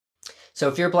So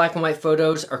if your black and white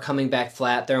photos are coming back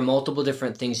flat, there are multiple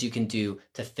different things you can do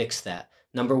to fix that.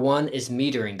 Number one is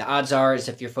metering. The odds are is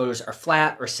if your photos are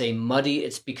flat or say muddy,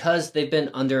 it's because they've been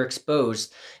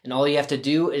underexposed. And all you have to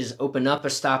do is open up a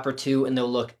stop or two and they'll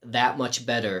look that much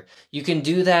better. You can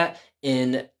do that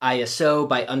in ISO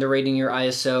by underrating your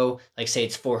ISO. Like say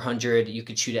it's 400, you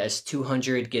could shoot it as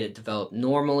 200, get it developed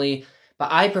normally.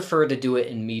 But I prefer to do it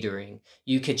in metering.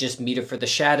 You could just meter for the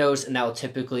shadows and that will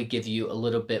typically give you a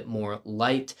little bit more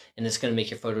light and it's going to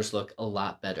make your photos look a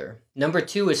lot better. Number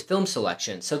two is film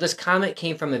selection. So this comment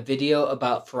came from a video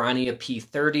about Ferrania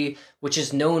P30, which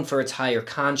is known for its higher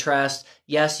contrast.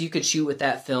 Yes, you could shoot with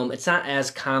that film. It's not as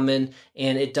common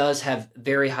and it does have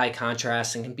very high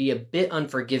contrast and can be a bit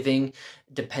unforgiving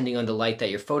depending on the light that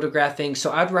you're photographing.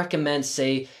 So I'd recommend,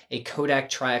 say, a Kodak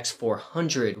Tri-X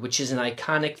 400, which is an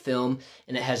iconic film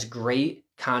and it has great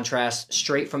contrast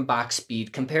straight from box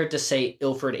speed compared to, say,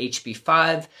 Ilford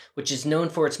HB5, which is known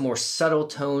for its more subtle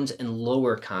tones and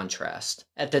lower contrast.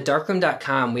 At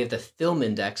thedarkroom.com, we have the film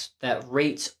index that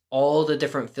rates all the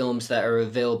different films that are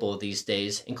available these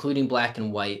days, including black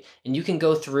and white. And you can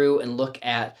go through and look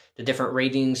at the different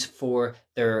ratings for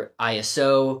their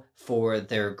ISO, for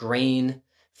their grain,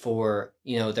 for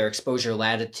their exposure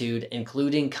latitude,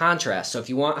 including contrast. So if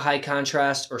you want high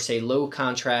contrast or say low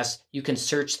contrast, you can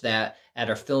search that at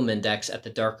our film index at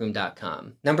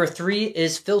thedarkroom.com. Number three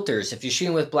is filters. If you're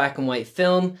shooting with black and white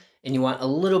film and you want a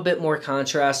little bit more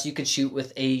contrast, you could shoot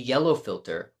with a yellow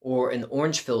filter or an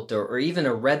orange filter or even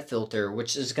a red filter,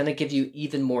 which is going to give you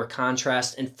even more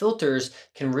contrast. And filters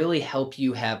can really help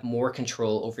you have more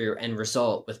control over your end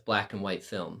result with black and white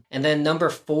film. And then number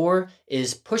four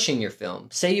is pushing your film.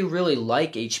 Say you really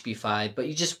like HB5, but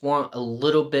you just want a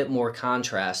little bit more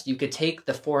contrast. You could take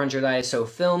the 400 ISO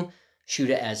film, shoot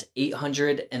it as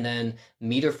 800 and then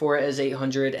meter for it as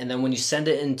 800, and then when you send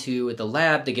it into the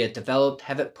lab to get it developed,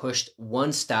 have it pushed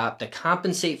one stop to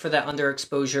compensate for that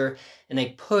underexposure, and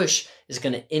a push is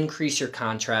going to increase your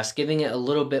contrast, giving it a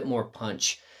little bit more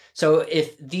punch. So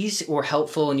if these were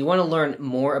helpful and you want to learn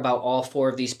more about all four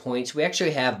of these points, we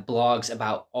actually have blogs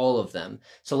about all of them.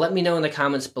 So let me know in the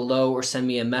comments below or send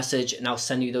me a message and I'll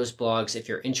send you those blogs if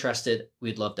you're interested.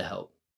 We'd love to help.